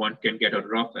image, one can get a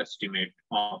rough estimate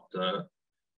of the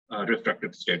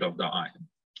refractive state of the eye.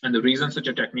 And the reason such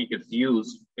a technique is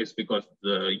used is because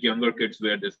the younger kids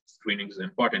where this screening is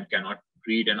important cannot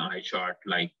read an eye chart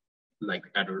like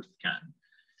adults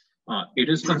can. It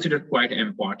is considered quite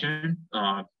important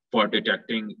for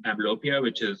detecting amblyopia,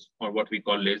 which is, or what we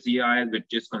call lazy eye,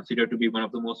 which is considered to be one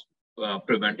of the most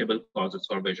preventable causes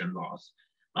for vision loss.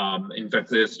 In fact,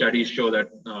 the studies show that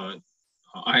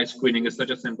eye screening is such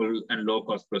a simple and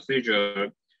low-cost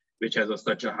procedure, which has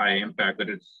such a high impact that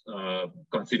it's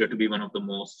considered to be one of the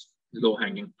most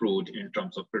low-hanging fruit in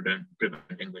terms of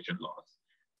preventing vision loss.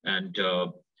 And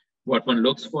what one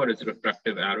looks for is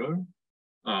refractive error,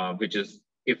 which is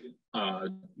if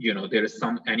there is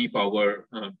any power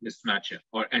mismatch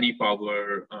or any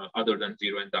power other than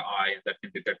 0 in the eye that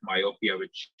can detect myopia,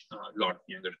 which a lot of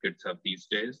younger kids have these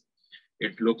days.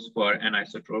 It looks for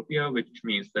anisotropia, which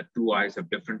means that two eyes have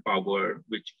different power,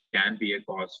 which can be a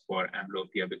cause for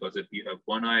amblyopia, because if you have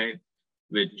one eye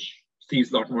which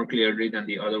sees a lot more clearly than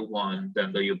the other one,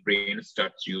 then your brain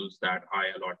starts to use that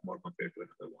eye a lot more compared to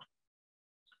another one.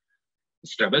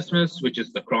 Strabismus, which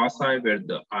is the cross eye, where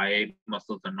the eye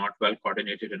muscles are not well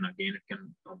coordinated, and again, it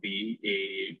can be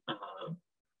a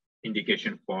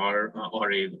indication for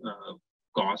or a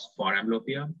cause for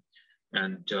amblyopia,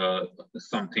 and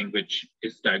something which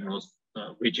is diagnosed,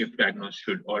 which if diagnosed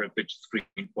should, or if it's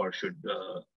screened for, should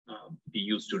be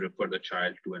used to refer the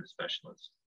child to a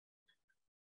specialist.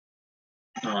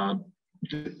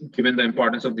 Given the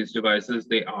importance of these devices,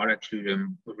 they are actually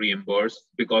reimbursed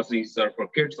because these are for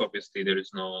kids. Obviously, there is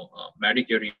no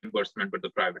Medicare reimbursement, but the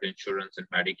private insurance and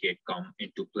Medicaid come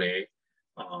into play.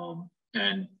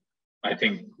 And I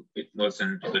think it was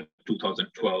in the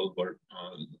 2012 or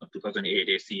 2008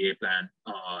 ACA plan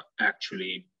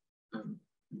actually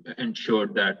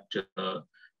ensured that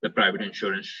the private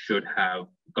insurance should have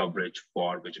coverage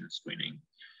for vision screening.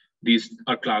 These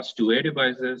are class 2A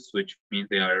devices, which means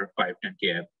they are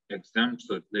 510K exempt,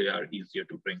 so they are easier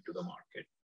to bring to the market.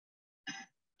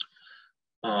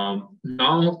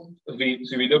 Now,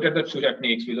 we look at the two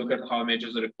techniques, we look at how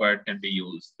images are required can be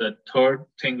used. The third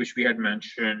thing which we had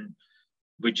mentioned,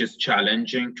 which is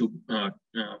challenging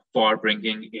for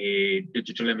bringing a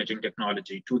digital imaging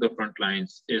technology to the front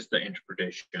lines, is the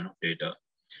interpretation of data.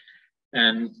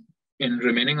 And in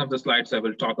remaining of the slides, I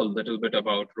will talk a little bit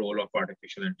about role of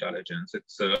artificial intelligence.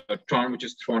 It's a term which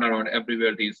is thrown around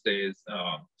everywhere these days.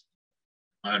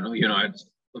 I know, it's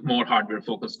a more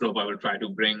hardware-focused group. I will try to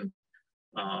bring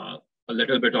a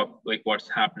little bit of like what's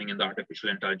happening in the artificial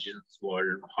intelligence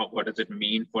world. What does it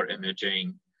mean for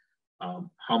imaging?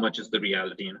 How much is the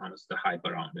reality and how much is the hype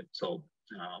around it? So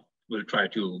we'll try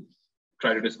to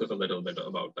discuss a little bit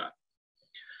about that.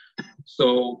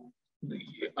 So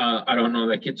I don't know,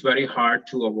 like it's very hard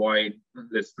to avoid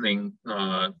listening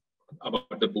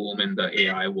about the boom in the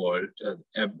AI world.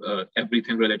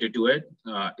 Everything related to it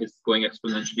is going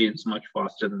exponentially. It's much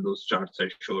faster than those charts I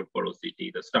showed for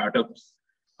OCT. The startups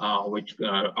which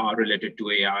are related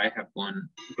to AI have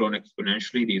grown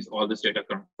exponentially. All this data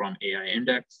come from AI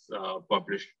Index,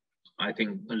 published, I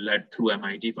think, led through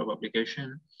MIT for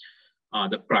publication.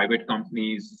 The private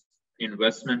companies'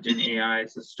 investment in AI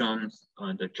systems,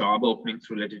 the job openings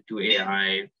related to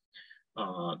AI,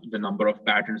 the number of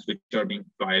patents which are being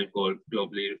filed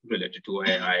globally related to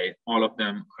AI, all of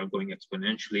them are going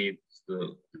exponentially.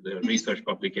 The research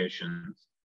publications.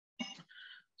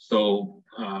 So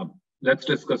let's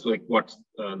discuss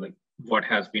what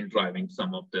has been driving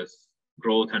some of this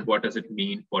growth and what does it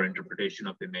mean for interpretation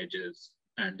of images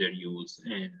and their use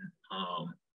in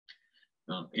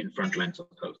front lines of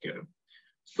healthcare.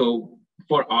 So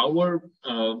for our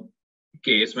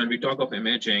case, when we talk of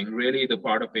imaging, really the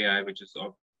part of AI which is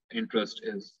of interest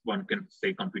is, one can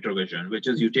say, computer vision, which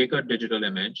is you take a digital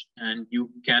image and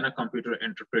can a computer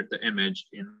interpret the image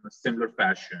in a similar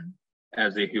fashion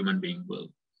as a human being will.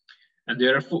 And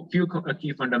there are a few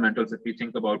key fundamentals if we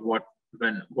think about what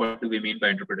do we mean by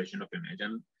interpretation of image.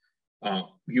 And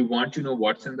you want to know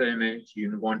what's in the image,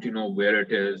 you want to know where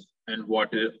it is, and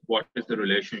what is the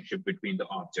relationship between the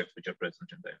objects which are present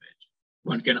in the image.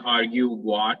 One can argue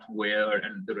what, where,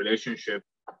 and the relationship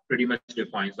pretty much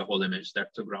defines the whole image.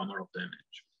 That's the grammar of the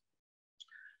image.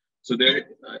 So there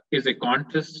is a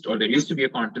contest, or there used to be a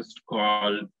contest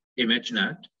called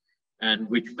ImageNet, and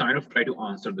which kind of try to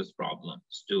answer this problem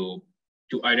to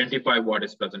identify what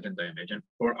is present in the image. And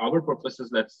for our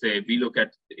purposes, let's say we look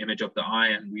at the image of the eye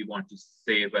and we want to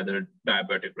say whether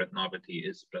diabetic retinopathy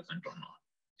is present or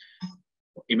not.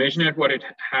 ImageNet, what it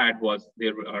had was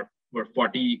there were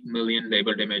 40 million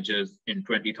labeled images in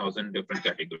 20,000 different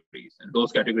categories. And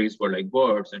those categories were like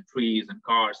birds and trees and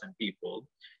cars and people.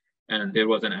 And there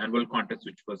was an annual contest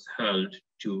which was held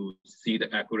to see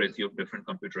the accuracy of different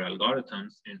computer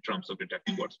algorithms in terms of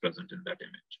detecting what's present in that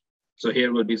image. So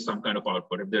here will be some kind of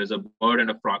output. If there's a bird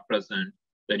and a frog present,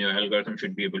 then your algorithm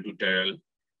should be able to tell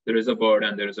there is a bird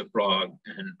and there is a frog,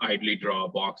 and ideally draw a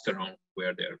box around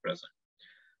where they are present.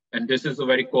 And this is a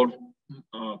very core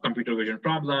computer vision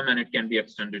problem, and it can be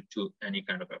extended to any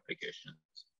kind of applications.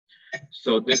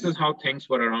 So this is how things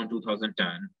were around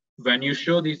 2010. When you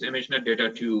show these ImageNet data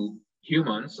to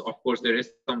humans, of course, there is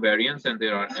some variance and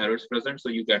there are errors present. So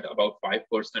you get about 5%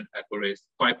 accuracy,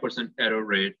 5% error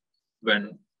rate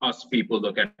when us people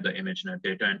look at the ImageNet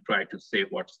data and try to say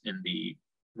what's in the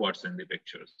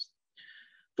pictures.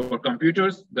 For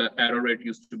computers, the error rate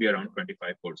used to be around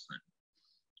 25%.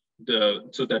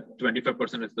 So that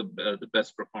 25% is the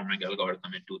best performing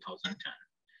algorithm in 2010.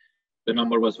 The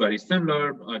number was very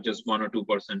similar, just 1 or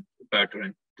 2% better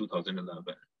in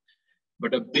 2011.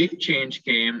 But a big change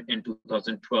came in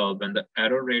 2012 when the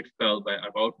error rate fell by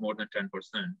about more than 10%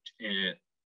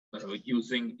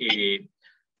 using a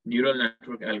neural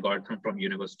network algorithm from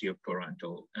University of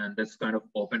Toronto. And this kind of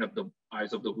opened up the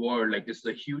eyes of the world. Like, this is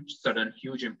a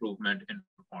huge improvement in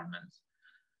performance.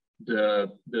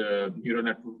 The neural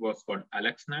network was called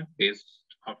AlexNet, based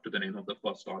after the name of the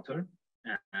first author.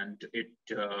 And it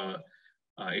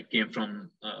came from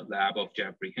a lab of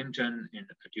Jeffrey Hinton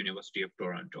at University of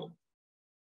Toronto.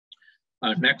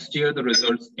 Next year, the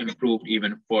results improved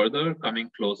even further,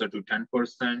 coming closer to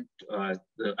 10%.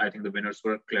 I think the winners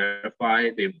were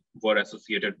clarified. They were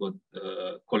associated with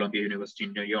Columbia University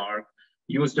in New York,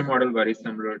 used a model very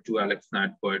similar to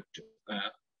AlexNet, but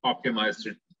optimized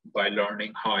it by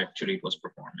learning how actually it was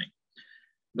performing.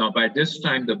 Now, by this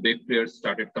time, the big players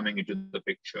started coming into the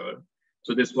picture.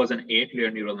 So this was an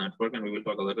 8-layer neural network, and we will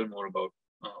talk a little more about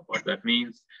what that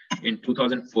means. In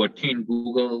 2014,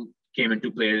 Google came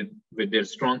into play with their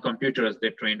strong computers. They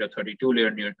trained a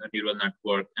 32-layer neural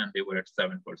network, and they were at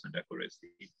 7% accuracy.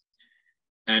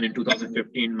 And in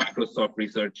 2015, Microsoft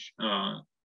Research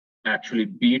actually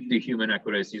beat the human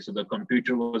accuracy. So the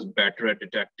computer was better at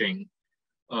detecting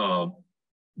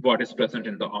what is present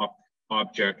in the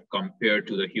object compared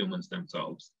to the humans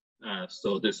themselves.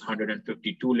 So this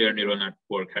 152-layer neural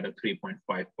network had a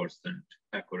 3.5%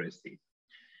 accuracy.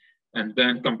 And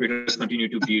then computers continue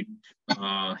to beat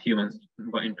humans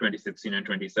in 2016 and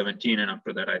 2017. And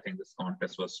after that, I think this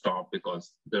contest was stopped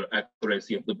because the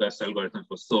accuracy of the best algorithms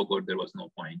was so good, there was no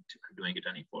point doing it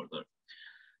any further.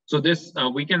 So this,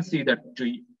 we can see that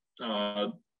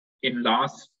in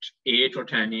last 8 or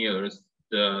 10 years,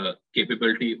 the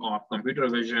capability of computer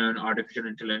vision, artificial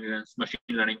intelligence, machine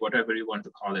learning, whatever you want to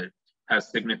call it,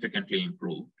 has significantly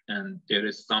improved. And there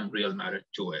is some real merit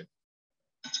to it.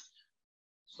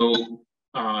 So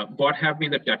what have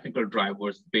been the technical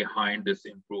drivers behind this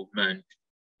improvement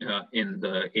in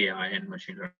the AI and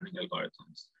machine learning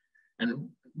algorithms? And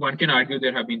one can argue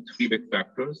there have been 3 big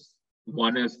factors.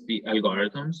 One is the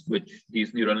algorithms, which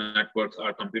these neural networks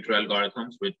are computer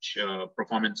algorithms, which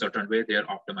perform in a certain way. Their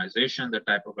optimization, the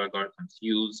type of algorithms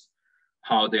used,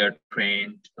 how they are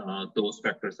trained, those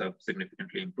factors have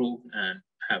significantly improved and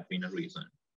have been a reason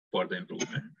for the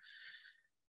improvement.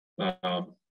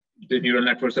 The neural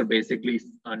networks are basically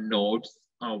nodes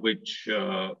which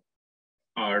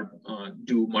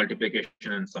do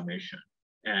multiplication and summation.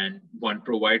 And one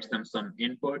provides them some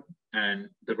input and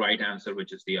the right answer,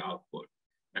 which is the output.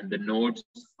 And the nodes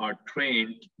are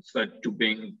trained so to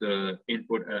bring the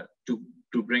input,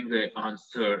 to bring the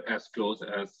answer as close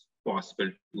as possible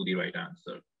to the right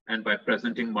answer. And by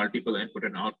presenting multiple input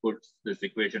and outputs, this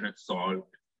equation is solved,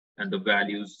 and the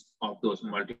values of those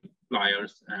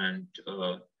multipliers and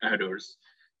adders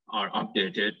are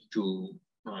updated to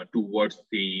towards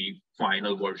the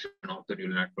final version of the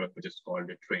neural network, which is called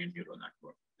a trained neural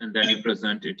network. And then you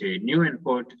present it a new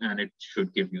input, and it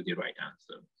should give you the right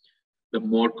answer. The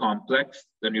more complex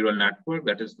the neural network,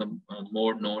 that is, the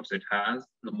more nodes it has,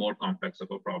 the more complex of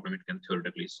a problem it can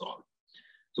theoretically solve.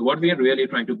 So what we are really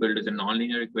trying to build is a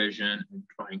nonlinear equation and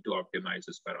trying to optimize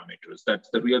its parameters. That's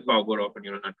the real power of a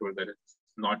neural network, that it's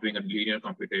not doing a linear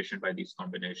computation by these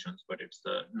combinations, but it's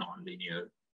the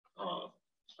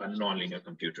a nonlinear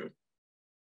computer.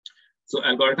 So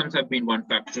algorithms have been one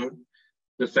factor.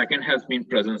 The second has been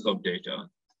presence of data.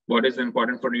 What is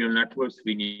important for neural networks?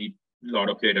 We need a lot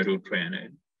of data to train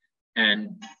it.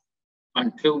 And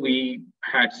until we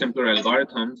had simpler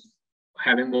algorithms,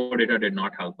 having more data did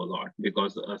not help a lot,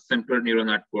 because a simpler neural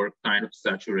network kind of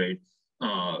saturates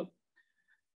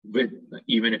with,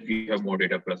 even if you have more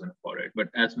data present for it. But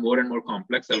as more and more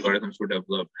complex algorithms were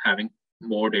developed, having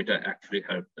more data actually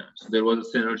helped them. So there was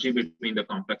a synergy between the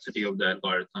complexity of the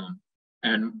algorithm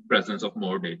and presence of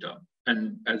more data.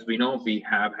 And as we know, we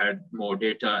have had more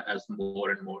data as more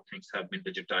and more things have been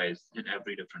digitized in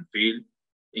every different field,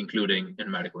 including in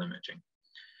medical imaging.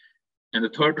 And the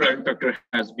third driving factor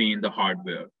has been the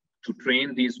hardware. To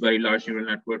train these very large neural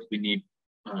networks, we need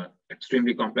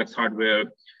extremely complex hardware.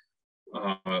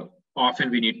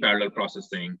 Often we need parallel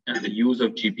processing, and the use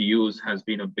of GPUs has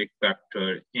been a big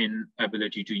factor in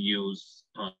ability to use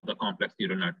the complex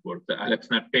neural network. The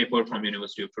AlexNet paper from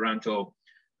University of Toronto,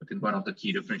 I think one of the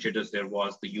key differentiators there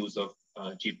was the use of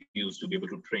GPUs to be able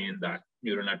to train that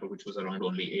neural network, which was around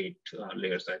only 8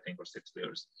 layers, I think, or 6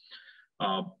 layers.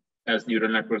 As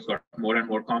neural networks got more and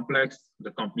more complex,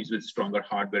 the companies with stronger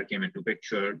hardware came into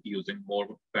picture, using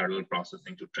more parallel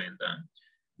processing to train them.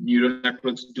 Neural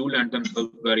networks do lend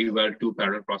themselves very well to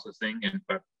parallel processing. In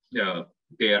fact,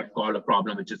 they are called a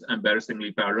problem which is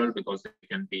embarrassingly parallel, because they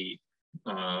can be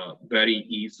very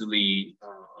easily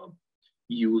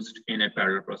used in a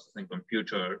parallel processing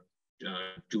computer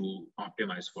to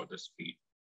optimize for the speed.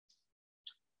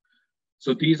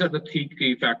 So these are the 3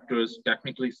 key factors,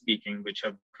 technically speaking, which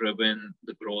have driven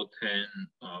the growth in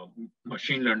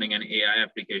machine learning and AI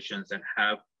applications, and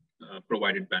have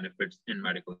provided benefits in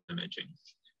medical imaging.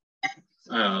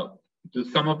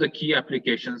 Some of the key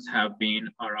applications have been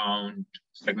around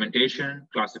segmentation,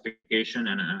 classification,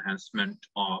 and enhancement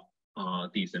of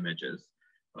these images.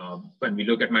 When we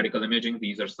look at medical imaging,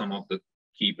 these are some of the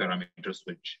key parameters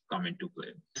which come into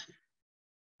play.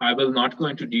 I will not go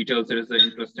into details. There is an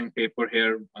interesting paper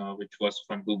here, which was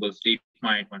from Google's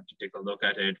DeepMind. Want to take a look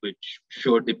at it, which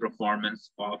showed the performance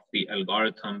of the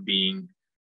algorithm being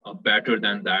better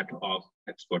than that of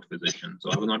expert physicians.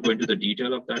 So I will not go into the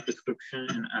detail of that description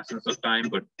in essence of time,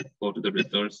 but go to the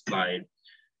results slide,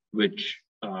 which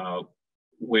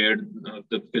where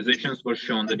the physicians were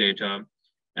shown the data,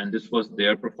 and this was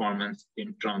their performance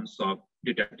in terms of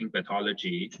detecting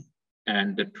pathology.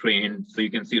 And the trained, so you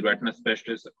can see retina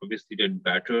specialists obviously did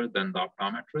better than the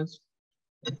optometrists,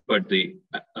 but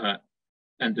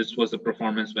and this was a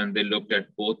performance when they looked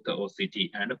at both the OCT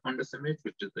and a fundus image,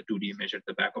 which is the 2D image at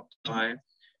the back of the eye.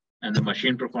 And the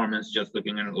machine performance, just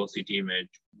looking at an OCT image,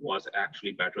 was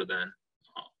actually better than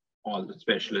all the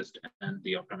specialists and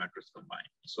the optometrists combined.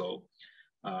 So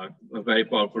a very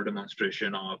powerful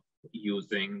demonstration of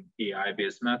using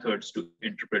AI-based methods to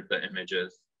interpret the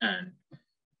images and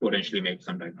potentially make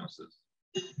some diagnosis.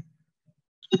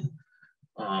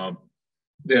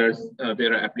 There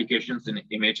are applications in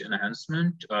image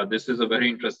enhancement. This is a very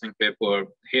interesting paper.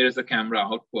 Here is a camera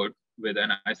output with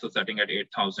an ISO setting at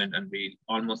 8,000, and we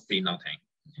almost see nothing.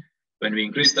 When we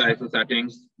increase the ISO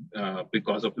settings,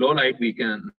 because of low light, we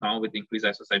can now, with increased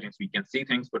ISO settings, we can see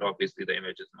things, but obviously the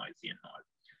image is noisy and all.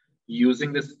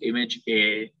 Using this image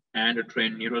A and a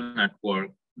trained neural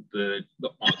network, the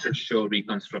authors show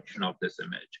reconstruction of this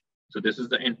image. So this is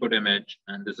the input image,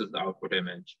 and this is the output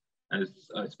image. And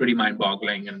it's pretty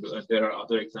mind-boggling, and there are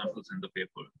other examples in the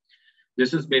paper.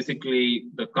 This is basically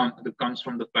comes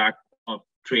from the fact of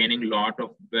training a lot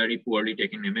of very poorly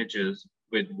taken images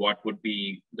with what would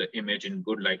be the image in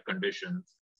good light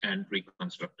conditions and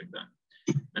reconstructing them.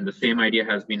 And the same idea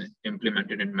has been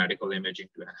implemented in medical imaging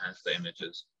to enhance the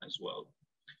images as well.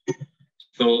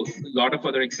 So a lot of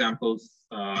other examples,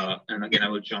 and again, I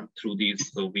will jump through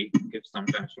these so we give some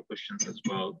time for questions as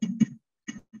well.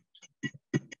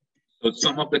 So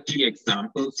some of the key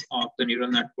examples of the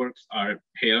neural networks are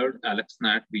here: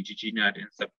 AlexNet, BGGNet,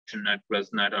 InceptionNet,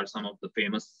 ResNet are some of the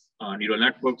famous neural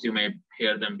networks. You may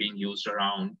hear them being used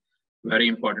around, very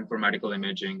important for medical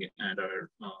imaging, and are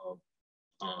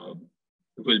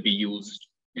will be used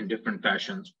in different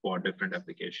fashions for different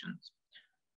applications.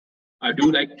 I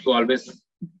do like to always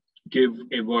give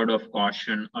a word of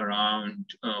caution around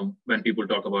when people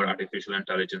talk about artificial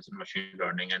intelligence and machine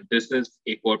learning. And this is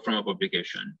a quote from a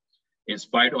publication. In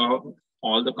spite of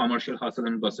all the commercial hustle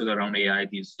and bustle around AI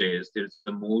these days, there's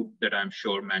a mood that I'm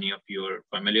sure many of you are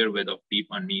familiar with of deep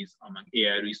unease among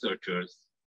AI researchers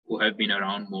who have been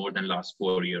around more than last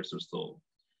 4 years or so.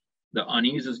 The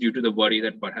unease is due to the worry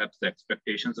that perhaps the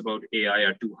expectations about AI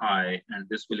are too high and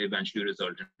this will eventually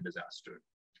result in disaster.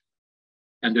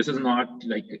 And this is not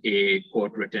like a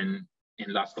quote written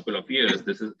in last couple of years.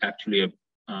 This is actually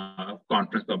a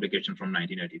conference publication from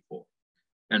 1984.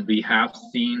 And we have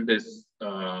seen this,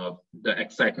 the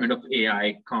excitement of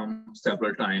AI come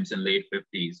several times in late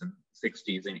 50s and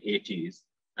 60s and 80s.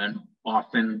 And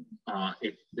often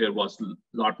there was a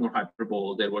lot more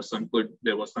hyperbole. There was some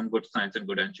good science and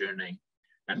good engineering,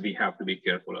 and we have to be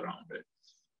careful around it.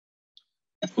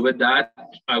 With that,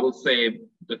 I will say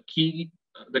the key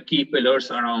pillars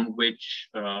around which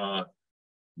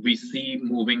we see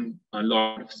moving a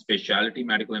lot of specialty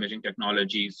medical imaging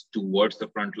technologies towards the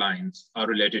front lines are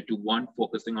related to one,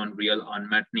 focusing on real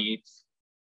unmet needs,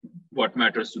 what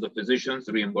matters to the physicians,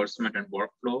 reimbursement and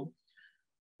workflow,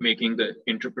 making the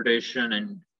interpretation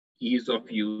and ease of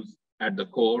use at the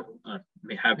core,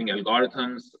 having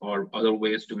algorithms or other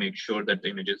ways to make sure that the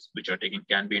images which are taken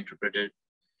can be interpreted,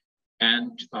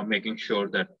 and making sure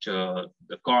that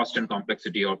the cost and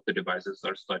complexity of the devices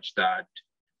are such that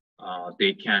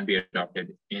they can be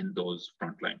adopted in those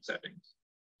frontline settings.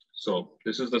 So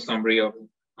this is the summary of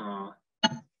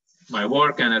my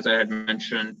work. And as I had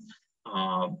mentioned,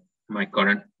 my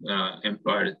current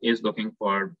employer is looking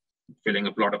for filling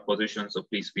a lot of positions. So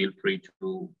please feel free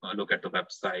to look at the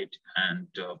website and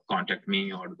contact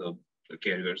me or the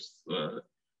carrier's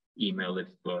email if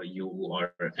you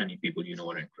or any people you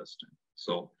know are interested.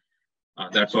 So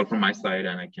that's all from my side,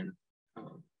 and I can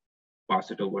pass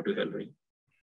it over to Hillary.